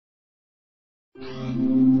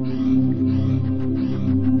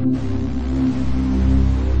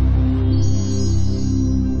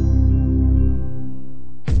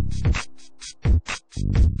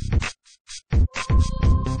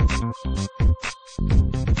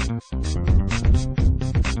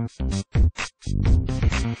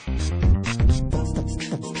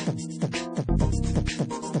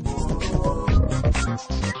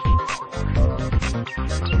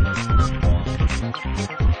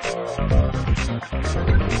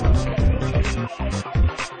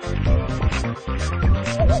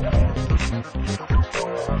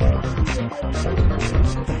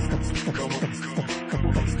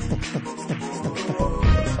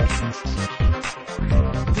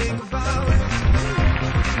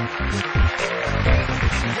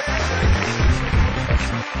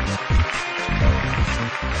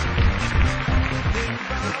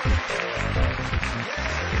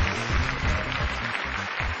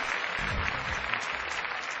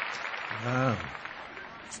Wow.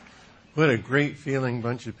 What a great feeling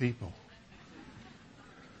bunch of people.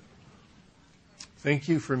 Thank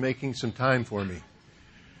you for making some time for me.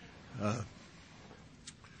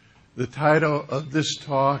 The title of this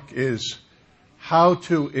talk is How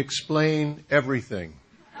to Explain Everything.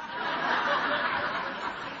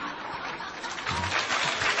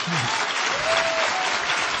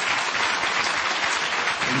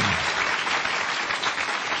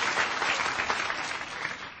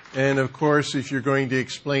 And of course, if you're going to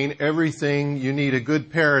explain everything, you need a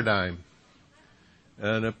good paradigm.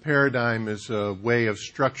 And a paradigm is a way of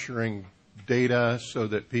structuring data so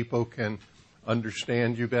that people can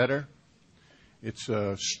understand you better. It's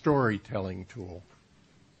a storytelling tool.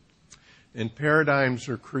 And paradigms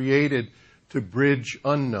are created to bridge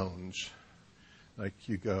unknowns. Like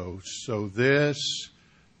you go, so this,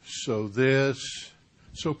 so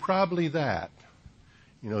probably that.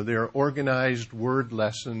 You know, they're organized word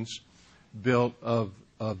lessons built of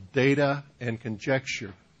data and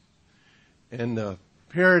conjecture. And the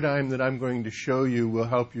paradigm that I'm going to show you will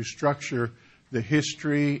help you structure the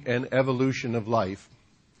history and evolution of life.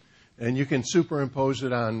 And you can superimpose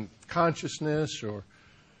it on consciousness or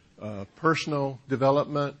personal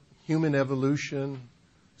development, human evolution,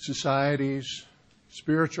 societies,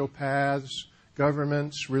 spiritual paths,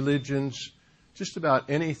 governments, religions, just about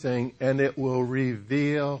anything, and it will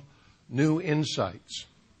reveal new insights.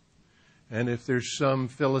 And if there's some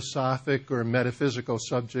philosophic or metaphysical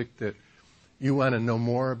subject that you want to know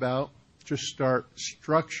more about, just start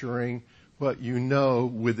structuring what you know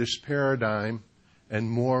with this paradigm, and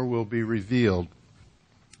more will be revealed.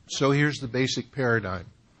 So here's the basic paradigm.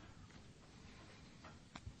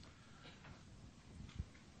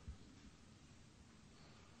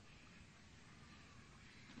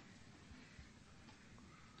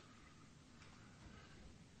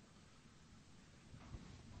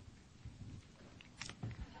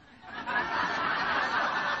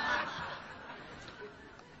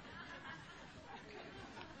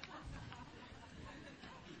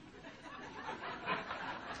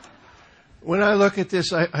 When I look at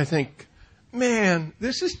this, I think, man,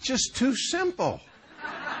 this is just too simple.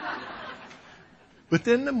 But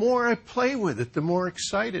then the more I play with it, the more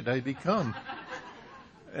excited I become.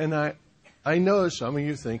 And I know some of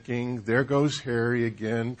you thinking, there goes Harry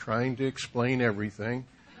again, trying to explain everything.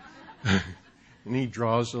 And he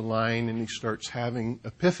draws a line and he starts having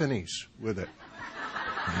epiphanies with it.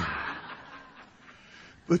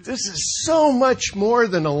 But this is so much more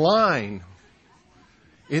than a line.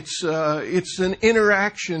 It's an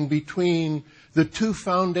interaction between the two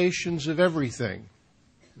foundations of everything.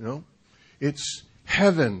 You know, it's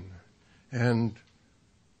heaven and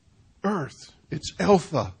earth. It's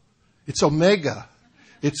alpha. It's omega.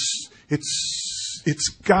 It's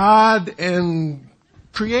God and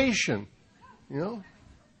creation. You know.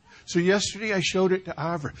 So yesterday I showed it to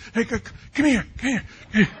Avra. Hey, come here.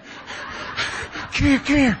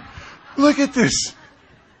 Look at this.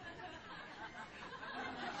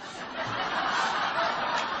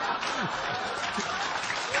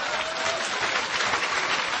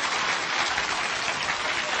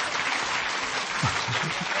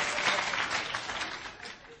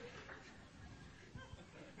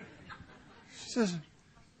 She says,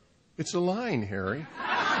 it's a line, Harry.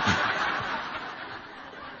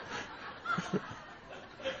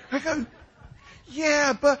 I go,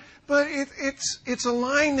 yeah, but it's a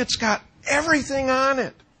line that's got everything on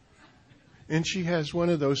it. And she has one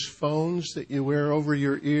of those phones that you wear over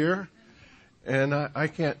your ear. And I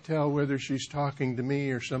can't tell whether she's talking to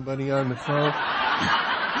me or somebody on the phone.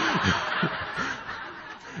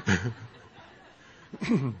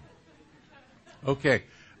 Okay,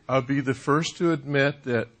 I'll be the first to admit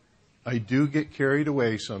that I do get carried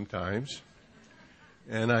away sometimes.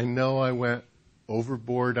 And I know I went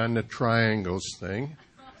overboard on the triangles thing.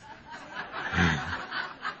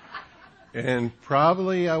 And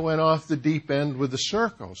probably I went off the deep end with the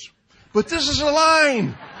circles. But this is a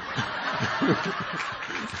line!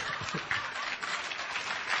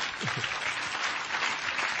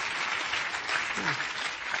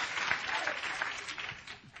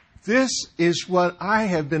 This is what I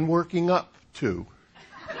have been working up to.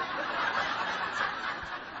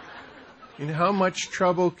 And how much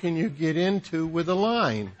trouble can you get into with a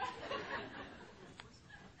line?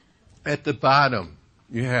 At the bottom,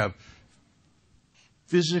 you have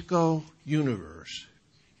physical universe.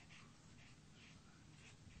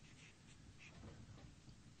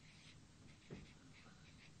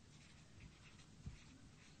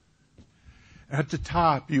 At the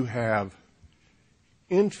top, you have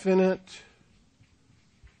infinite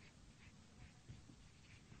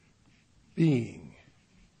being.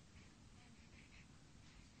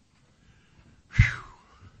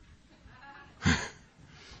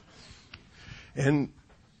 And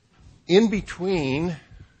in between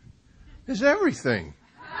is everything.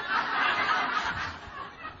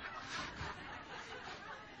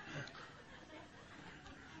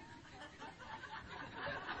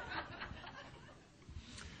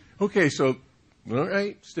 Okay, so, all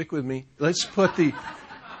right, stick with me. Let's put the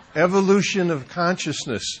evolution of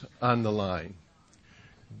consciousness on the line.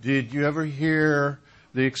 Did you ever hear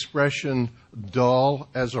the expression dull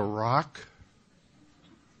as a rock?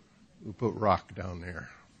 We'll put rock down there.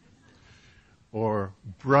 Or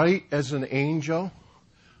bright as an angel?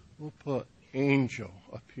 We'll put angel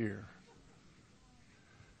up here.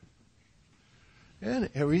 And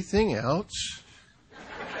everything else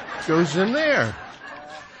goes in there.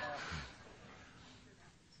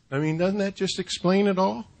 I mean, doesn't that just explain it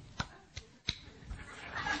all?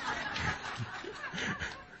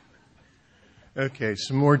 Okay,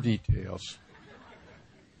 some more details.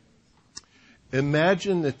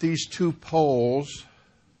 Imagine that these two poles,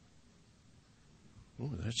 oh,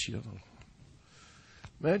 that's yellow.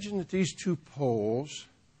 Imagine that these two poles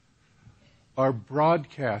are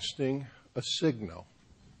broadcasting a signal.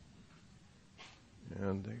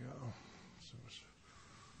 And they go.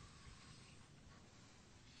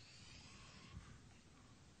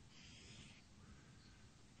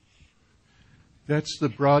 That's the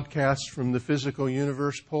broadcast from the physical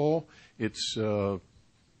universe pole. It's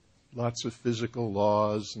lots of physical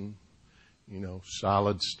laws and,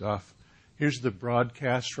 solid stuff. Here's the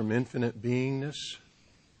broadcast from infinite beingness.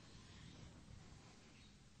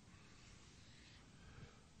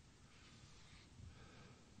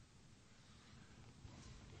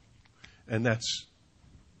 And that's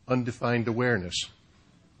undefined awareness.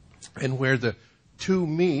 And where the two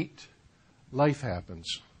meet, life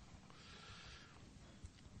happens.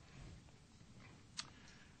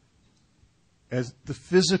 As the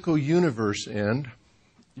physical universe end,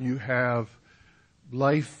 you have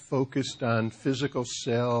life focused on physical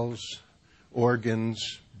cells,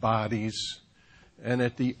 organs, bodies. And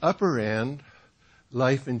at the upper end,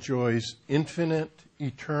 life enjoys infinite,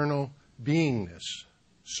 eternal beingness,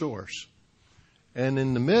 source. And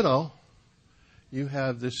in the middle, you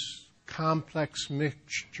have this complex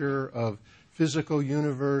mixture of physical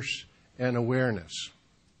universe and awareness.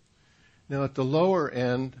 Now, at the lower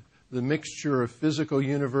end, the mixture of physical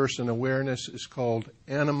universe and awareness is called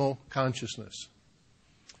animal consciousness.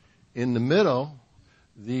 In the middle,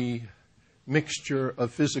 the mixture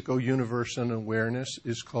of physical universe and awareness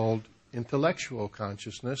is called intellectual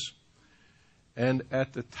consciousness. And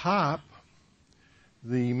at the top,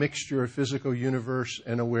 the mixture of physical universe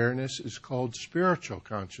and awareness is called spiritual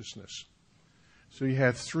consciousness. So you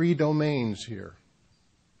have three domains here.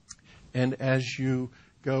 And as you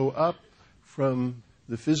go up from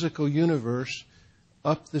the physical universe,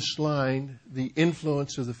 up this line, the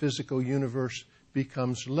influence of the physical universe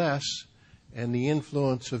becomes less, and the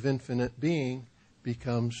influence of infinite being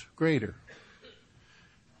becomes greater.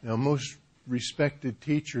 Now, most respected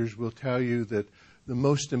teachers will tell you that the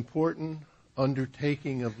most important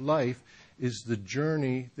undertaking of life is the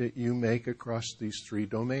journey that you make across these three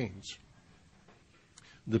domains.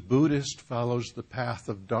 The Buddhist follows the path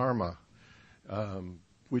of Dharma,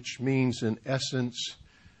 which means, in essence,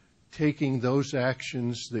 taking those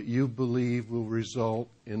actions that you believe will result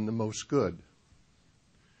in the most good.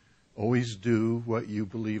 Always do what you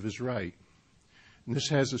believe is right. And this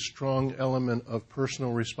has a strong element of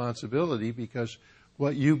personal responsibility because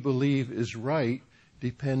what you believe is right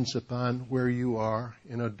depends upon where you are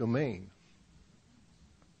in a domain.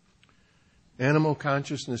 Animal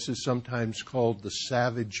consciousness is sometimes called the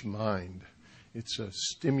savage mind. It's a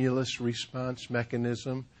stimulus response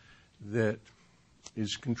mechanism that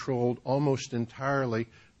is controlled almost entirely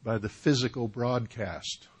by the physical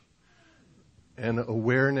broadcast. And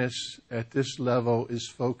awareness at this level is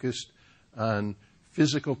focused on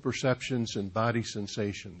physical perceptions and body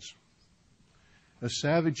sensations. A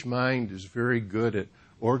savage mind is very good at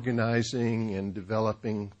organizing and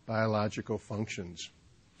developing biological functions.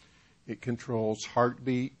 It controls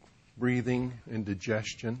heartbeat, breathing, and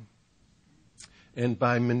digestion. And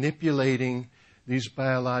by manipulating these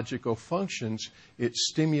biological functions, it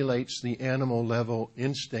stimulates the animal level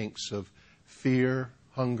instincts of fear,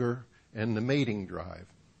 hunger, and the mating drive.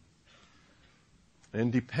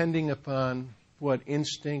 And depending upon what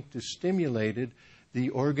instinct is stimulated, the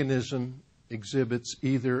organism exhibits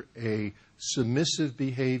either a submissive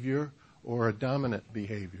behavior or a dominant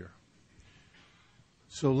behavior.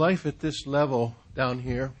 So life at this level down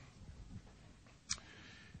here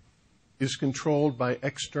is controlled by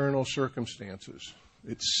external circumstances.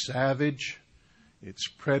 It's savage, it's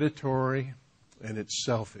predatory, and it's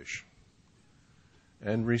selfish.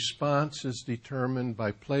 And response is determined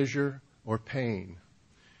by pleasure or pain.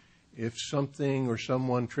 If something or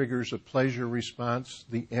someone triggers a pleasure response,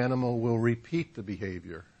 the animal will repeat the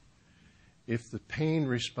behavior. If the pain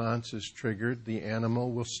response is triggered, the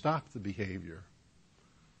animal will stop the behavior.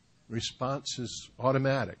 Response is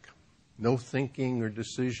automatic. No thinking or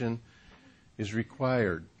decision is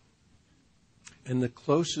required. And the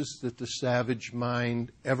closest that the savage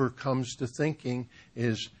mind ever comes to thinking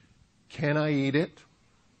is, can I eat it?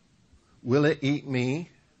 Will it eat me?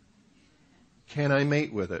 Can I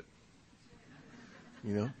mate with it?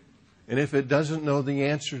 You know? And if it doesn't know the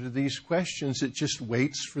answer to these questions, it just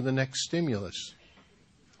waits for the next stimulus.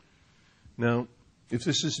 Now, if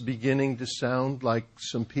this is beginning to sound like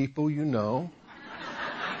some people you know,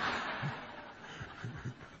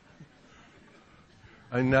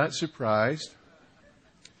 I'm not surprised.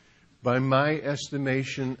 By my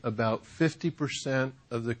estimation, about 50%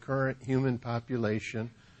 of the current human population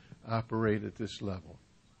operate at this level,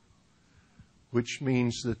 which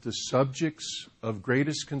means that the subjects of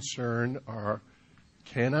greatest concern are,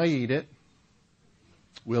 can I eat it?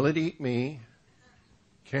 Will it eat me?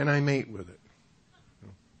 Can I mate with it?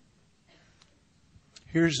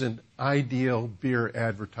 Here's an ideal beer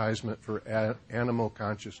advertisement for animal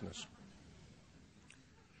consciousness.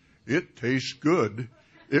 It tastes good.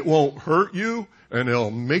 It won't hurt you, and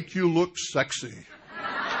it'll make you look sexy.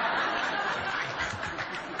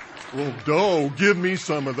 Well, dough, give me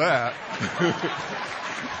some of that.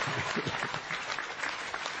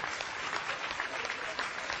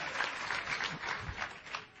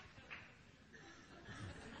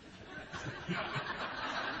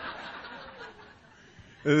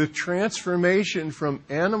 The transformation from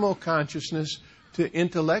animal consciousness to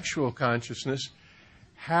intellectual consciousness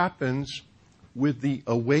happens with the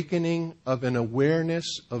awakening of an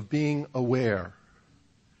awareness of being aware.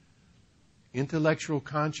 Intellectual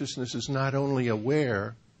consciousness is not only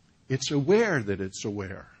aware, it's aware that it's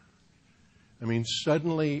aware. I mean,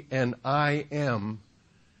 suddenly an I am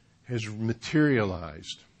has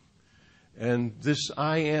materialized. And this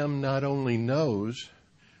I am not only knows,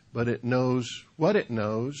 but it knows what it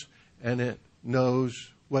knows, and it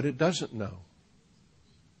knows what it doesn't know.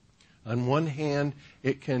 On one hand,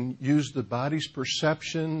 it can use the body's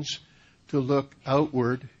perceptions to look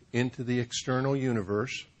outward into the external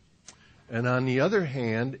universe. And on the other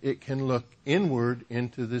hand, it can look inward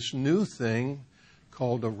into this new thing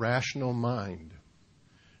called a rational mind,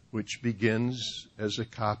 which begins as a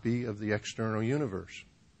copy of the external universe.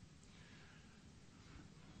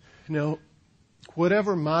 Now,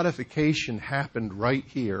 whatever modification happened right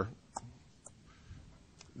here,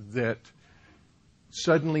 that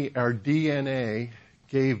suddenly our DNA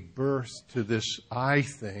gave birth to this I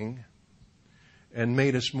thing and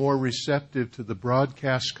made us more receptive to the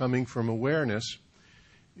broadcasts coming from awareness,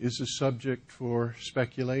 is a subject for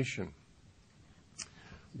speculation.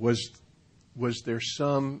 Was there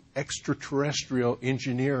some extraterrestrial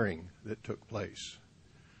engineering that took place?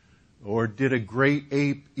 Or did a great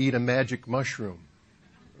ape eat a magic mushroom?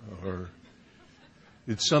 Or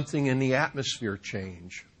did something in the atmosphere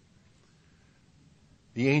change?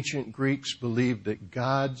 The ancient Greeks believed that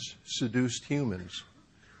gods seduced humans.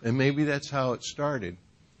 And maybe that's how it started.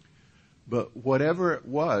 But whatever it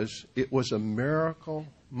was a miracle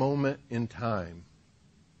moment in time.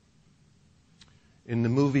 In the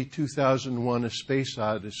movie 2001, A Space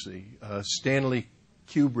Odyssey, Stanley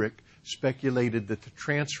Kubrick speculated that the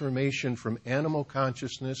transformation from animal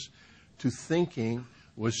consciousness to thinking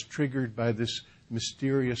was triggered by this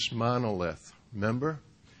mysterious monolith. Remember?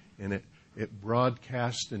 And it It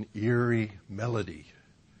broadcast an eerie melody.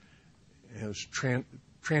 It was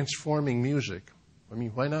transforming music. I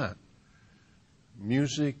mean, why not?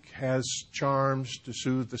 Music has charms to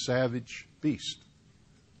soothe the savage beast.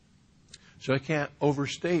 So I can't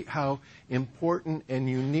overstate how important and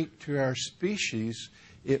unique to our species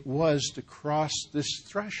it was to cross this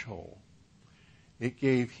threshold. It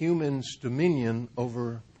gave humans dominion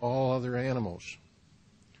over all other animals.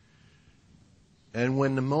 And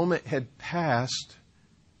when the moment had passed,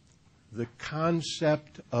 the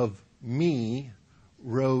concept of me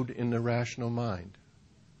rode in the rational mind.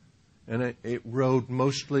 And it rode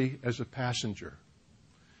mostly as a passenger.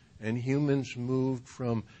 And humans moved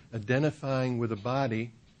from identifying with a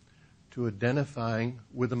body to identifying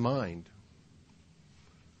with a mind.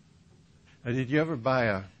 Now, did you ever buy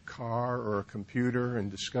a car or a computer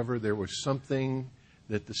and discover there was something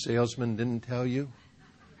that the salesman didn't tell you?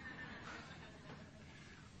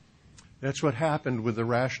 That's what happened with the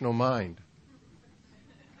rational mind.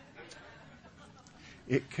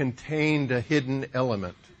 It contained a hidden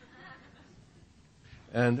element.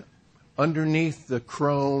 And underneath the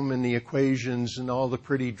chrome and the equations and all the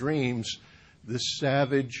pretty dreams, the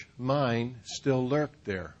savage mind still lurked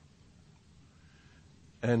there.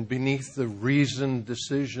 And beneath the reasoned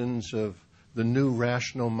decisions of the new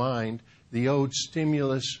rational mind, the old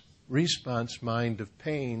stimulus response mind of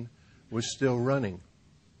pain was still running.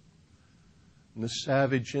 And the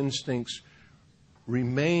savage instincts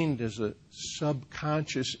remained as a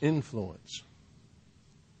subconscious influence.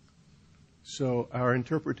 So our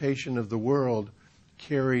interpretation of the world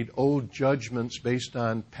carried old judgments based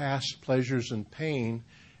on past pleasures and pain,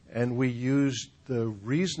 and we used the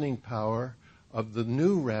reasoning power of the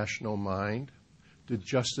new rational mind to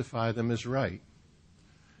justify them as right.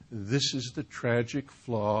 This is the tragic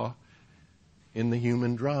flaw in the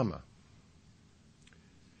human drama.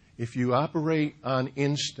 If you operate on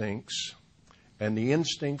instincts and the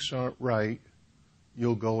instincts aren't right,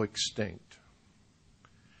 you'll go extinct.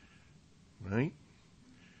 Right?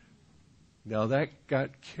 Now that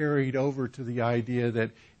got carried over to the idea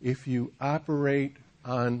that if you operate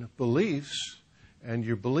on beliefs and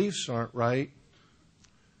your beliefs aren't right,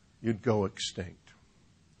 you'd go extinct.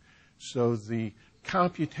 So the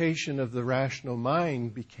computation of the rational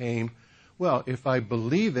mind became, well, if I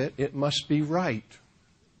believe it, it must be right.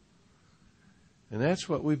 And that's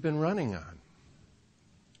what we've been running on.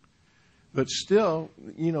 But still,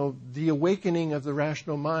 the awakening of the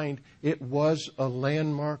rational mind, it was a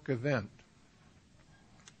landmark event.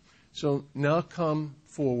 So now come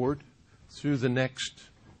forward through the next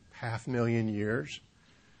 500,000 years,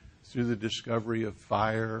 through the discovery of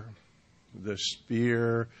fire, the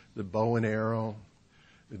spear, the bow and arrow,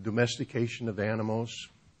 the domestication of animals,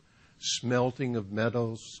 smelting of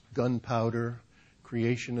metals, gunpowder,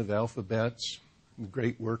 creation of alphabets,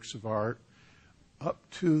 great works of art, up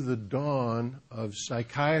to the dawn of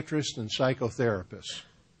psychiatrists and psychotherapists.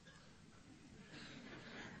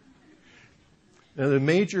 Now, the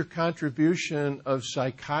major contribution of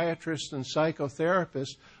psychiatrists and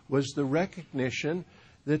psychotherapists was the recognition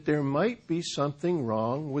that there might be something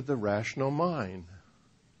wrong with the rational mind.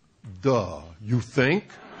 Duh, you think?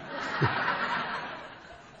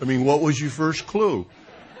 I mean, what was your first clue?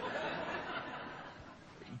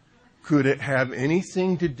 Could it have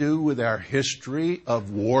anything to do with our history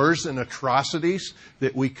of wars and atrocities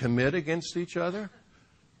that we commit against each other?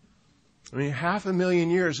 I mean, 500,000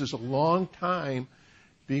 years is a long time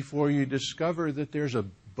before you discover that there's a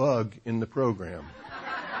bug in the program.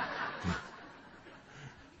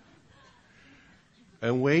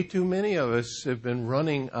 And way too many of us have been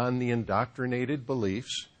running on the indoctrinated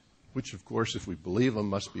beliefs, which, of course, if we believe them,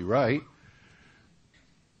 must be right,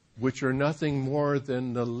 which are nothing more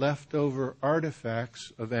than the leftover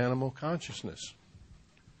artifacts of animal consciousness.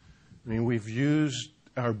 I mean, we've used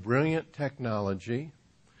our brilliant technology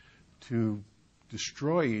to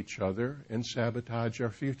destroy each other and sabotage our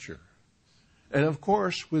future. And of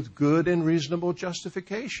course, with good and reasonable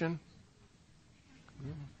justification.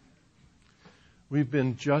 We've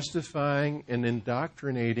been justifying and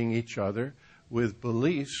indoctrinating each other with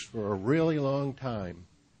beliefs for a really long time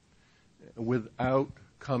without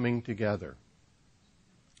coming together.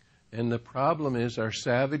 And the problem is our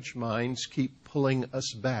savage minds keep pulling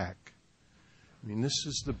us back. I mean, this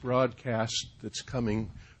is the broadcast that's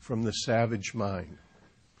coming from the savage mind.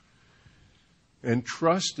 And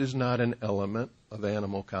trust is not an element of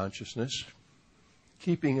animal consciousness.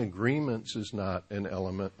 Keeping agreements is not an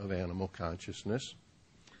element of animal consciousness.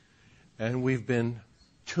 And we've been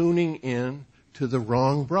tuning in to the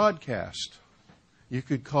wrong broadcast. You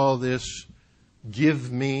could call this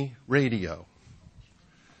give me radio.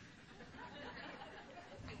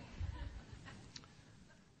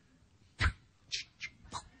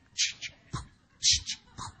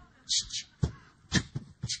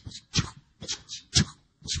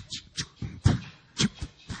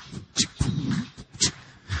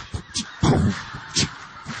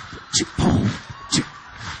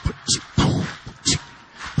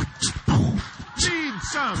 Need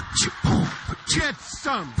some. Get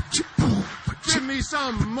some. Give me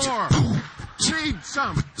some more. Need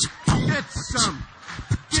some. Get some.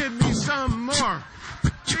 Give me some more.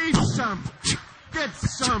 Need some. Get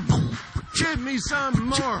some. Give me some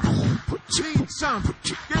more. Need some.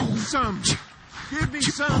 Get some. Give me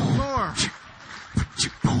some more.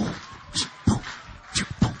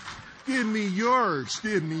 Give me yours.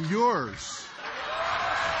 Give me yours.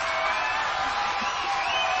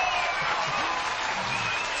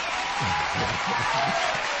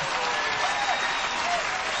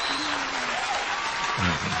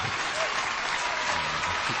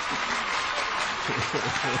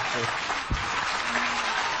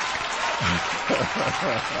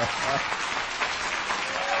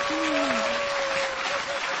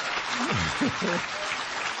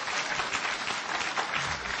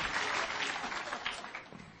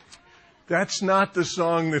 That's not the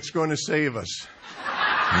song that's going to save us.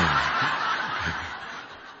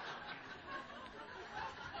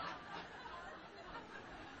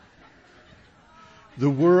 The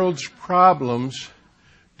world's problems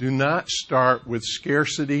do not start with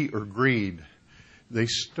scarcity or greed. They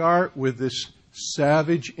start with this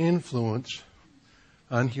savage influence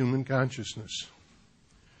on human consciousness.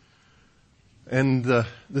 And the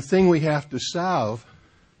thing we have to solve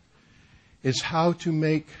is how to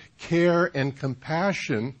make care and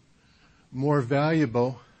compassion more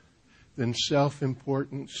valuable than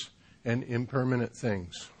self-importance and impermanent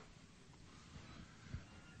things.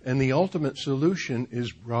 And the ultimate solution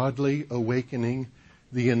is broadly awakening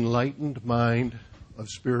the enlightened mind of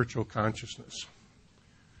spiritual consciousness.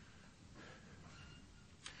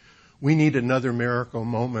 We need another miracle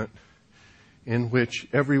moment in which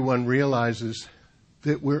everyone realizes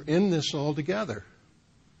that we're in this all together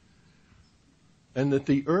and that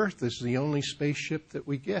the earth is the only spaceship that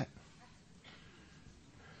we get.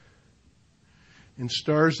 And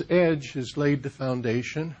Star's Edge has laid the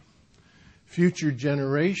foundation. Future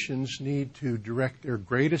generations need to direct their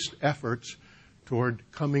greatest efforts toward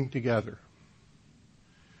coming together.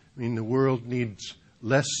 I mean, the world needs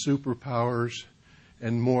less superpowers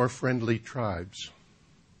and more friendly tribes.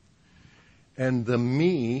 And the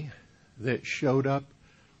me that showed up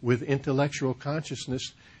with intellectual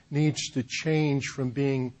consciousness needs to change from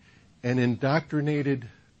being an indoctrinated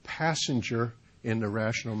passenger in the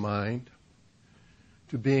rational mind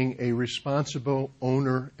to being a responsible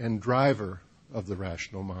owner and driver of the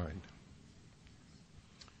rational mind.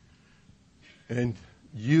 And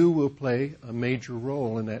you will play a major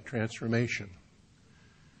role in that transformation.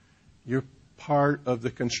 You're part of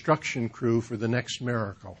the construction crew for the next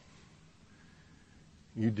miracle.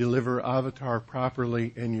 You deliver Avatar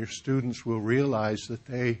properly, and your students will realize that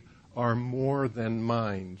they are more than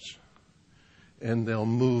minds, and they'll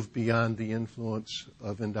move beyond the influence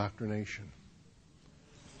of indoctrination.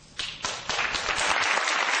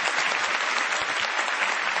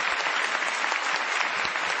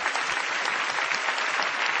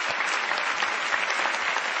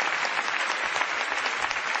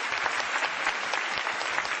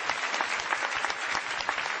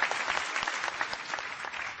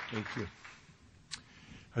 Thank you.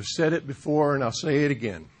 I've said it before and I'll say it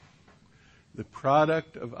again. The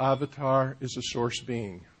product of Avatar is a source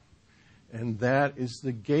being, and that is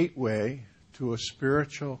the gateway to a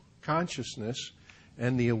spiritual consciousness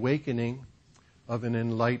and the awakening of an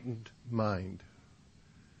enlightened mind.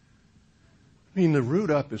 I mean, the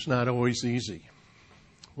route up is not always easy.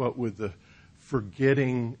 What with the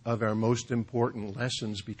forgetting of our most important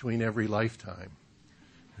lessons between every lifetime.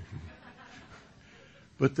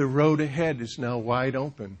 But the road ahead is now wide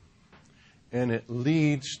open, and it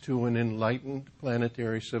leads to an enlightened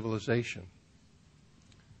planetary civilization.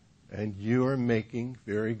 And you are making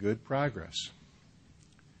very good progress.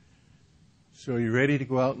 So are you ready to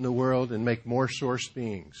go out in the world and make more source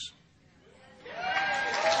beings?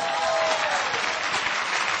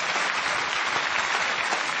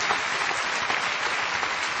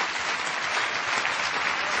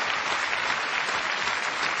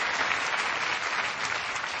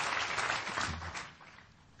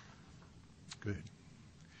 Good.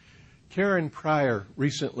 Karen Pryor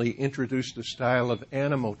recently introduced a style of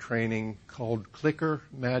animal training called clicker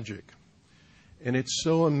magic. And it's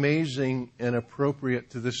so amazing and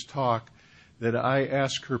appropriate to this talk that I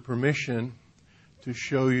ask her permission to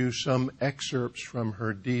show you some excerpts from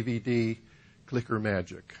her DVD, Clicker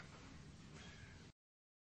Magic.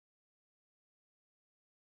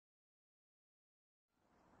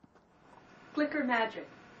 Clicker magic.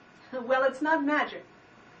 Well, it's not magic.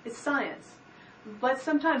 It's science. But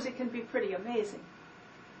sometimes it can be pretty amazing.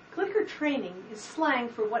 Clicker training is slang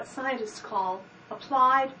for what scientists call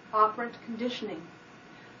applied operant conditioning,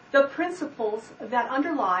 the principles that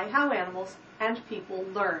underlie how animals and people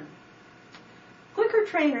learn. Clicker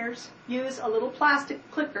trainers use a little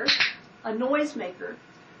plastic clicker, a noisemaker,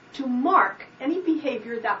 to mark any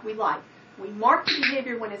behavior that we like. We mark the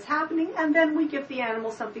behavior when it's happening, and then we give the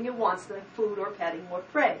animal something it wants, like food or petting or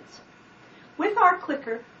praise. With our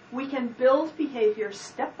clicker, we can build behavior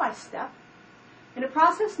step by step in a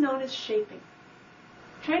process known as shaping.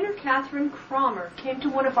 Trainer Catherine Cromer came to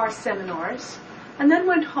one of our seminars and then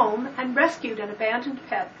went home and rescued an abandoned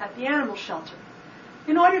pet at the animal shelter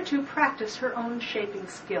in order to practice her own shaping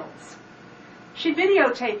skills. She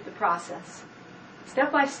videotaped the process,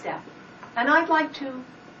 step by step, and I'd like to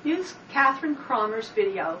use Catherine Cromer's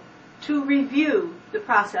video to review the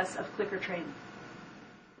process of clicker training.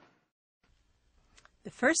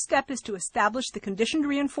 The first step is to establish the conditioned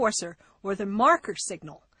reinforcer, or the marker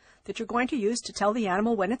signal, that you're going to use to tell the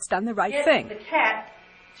animal when it's done the right thing. Get the cat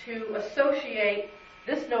to associate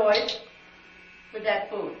this noise with that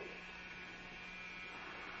food.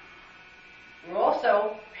 We're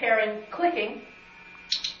also pairing clicking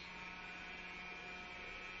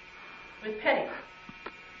with petting,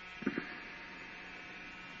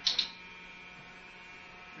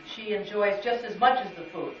 which she enjoys just as much as the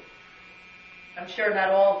food. I'm sure not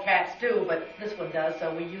all cats do, but this one does,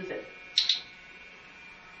 so we use it.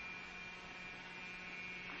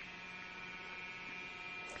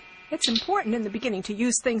 It's important in the beginning to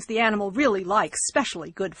use things the animal really likes,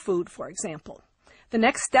 especially good food, for example. The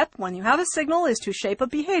next step, when you have a signal, is to shape a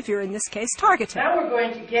behavior, in this case, targeting. Now we're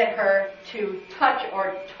going to get her to touch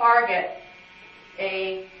or target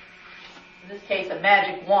in this case, a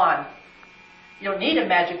magic wand. You don't need a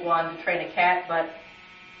magic wand to train a cat, but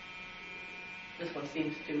this one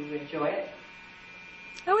seems to enjoy it.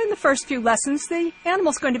 Now, in the first few lessons, the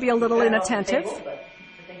animal's going to be a little inattentive.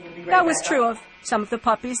 That was true of some of the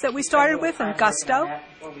puppies that we started with, and Gusto.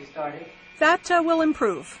 That will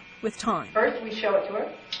improve with time. First, we show it to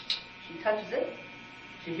her. She touches it.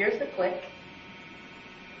 She hears the click,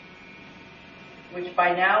 which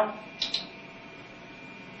by now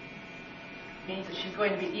means that she's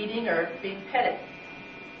going to be eating or being petted.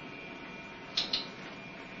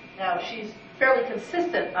 Now, she's fairly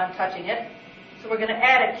consistent on touching it, so we're going to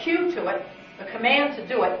add a cue to it, a command to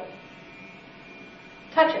do it.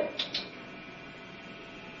 Touch it.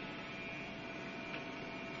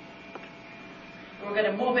 We're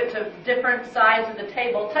going to move it to different sides of the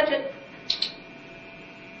table. Touch it.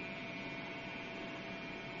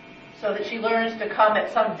 So that she learns to come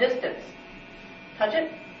at some distance. Touch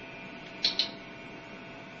it.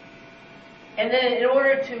 And then in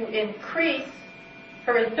order to increase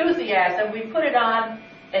her enthusiasm, we put it on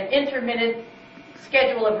an intermittent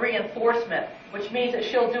schedule of reinforcement, which means that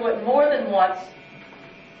she'll do it more than once.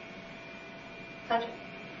 Touch it.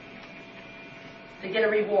 To get a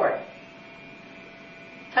reward.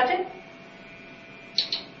 Touch it.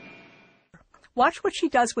 Watch what she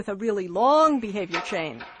does with a really long behavior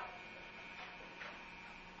chain.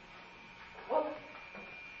 Over.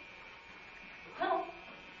 Tunnel.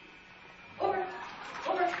 Over.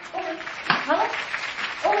 Over. Over. Tunnel.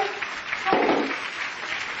 Over. Tunnel.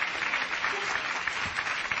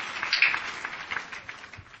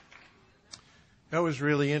 That was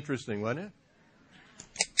really interesting, wasn't it?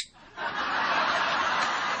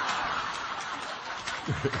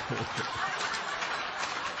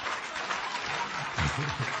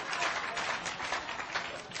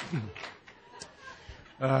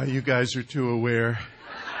 You guys are too aware.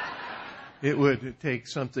 It would take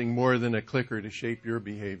something more than a clicker to shape your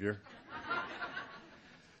behavior.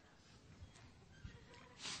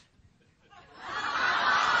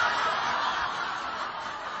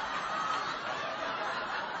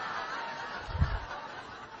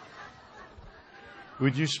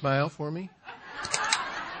 Would you smile for me?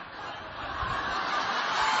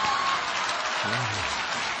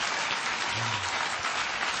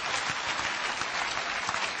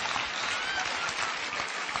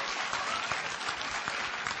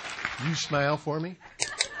 You smile for me?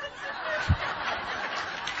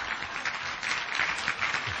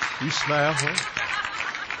 You smile for me?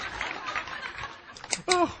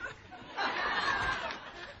 Oh.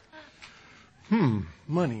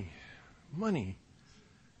 Money. Money.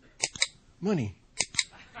 Money.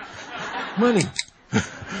 Money.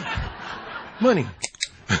 Money.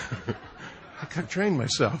 I gotta train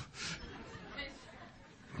myself.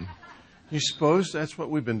 You suppose that's what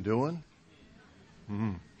we've been doing?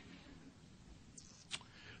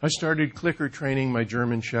 I started clicker training my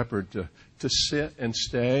German Shepherd to sit and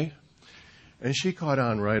stay, and she caught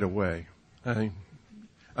on right away. I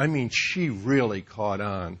I mean, she really caught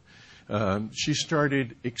on. She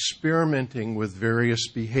started experimenting with various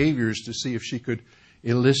behaviors to see if she could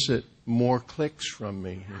elicit more clicks from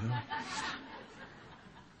me. You know?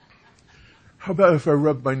 How about if I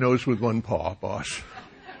rub my nose with one paw, boss?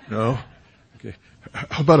 No? Okay.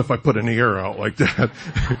 How about if I put an ear out like that?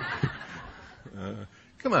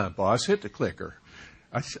 Come on, boss, hit the clicker.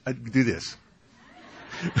 I do this.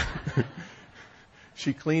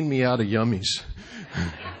 She cleaned me out of yummies.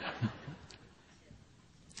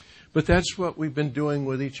 But that's what we've been doing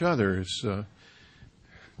with each other, is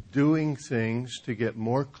doing things to get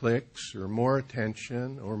more clicks or more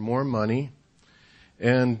attention or more money.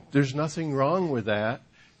 And there's nothing wrong with that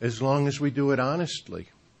as long as we do it honestly.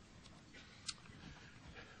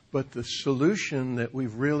 But the solution that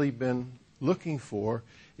we've really been looking for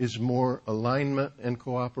is more alignment and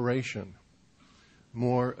cooperation,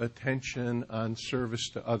 more attention on service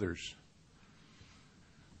to others.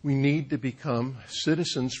 We need to become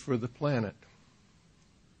citizens for the planet.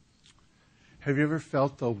 Have you ever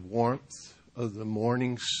felt the warmth of the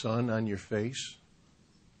morning sun on your face?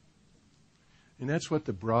 And that's what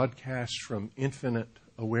the broadcast from infinite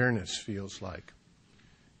awareness feels like.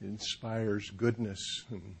 It inspires goodness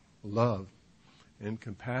and love and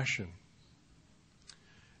compassion.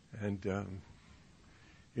 And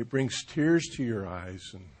it brings tears to your eyes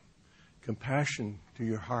and compassion to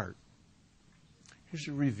your heart. Here's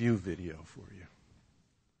a review video for you.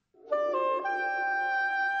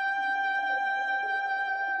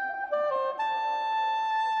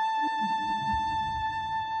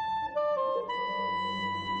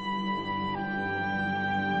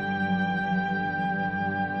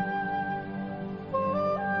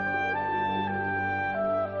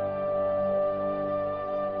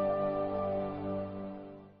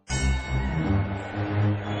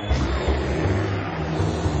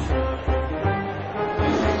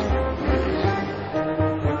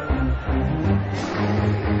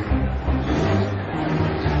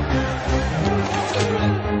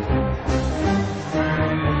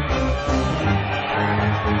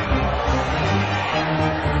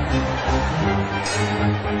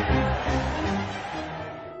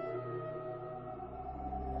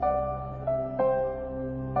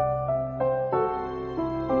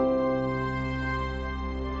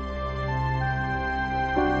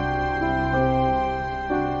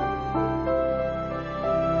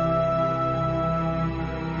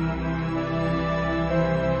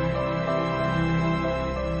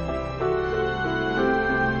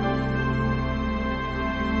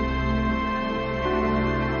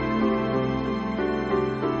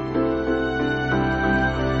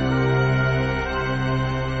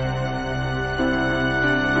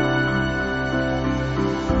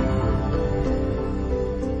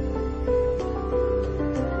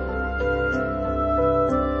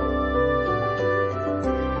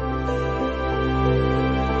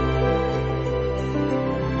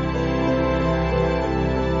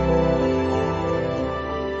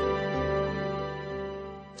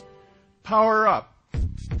 Power up.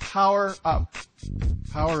 Power up.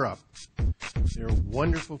 Power up. There are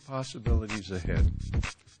wonderful possibilities ahead.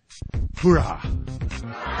 Hoorah!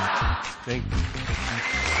 Thank you.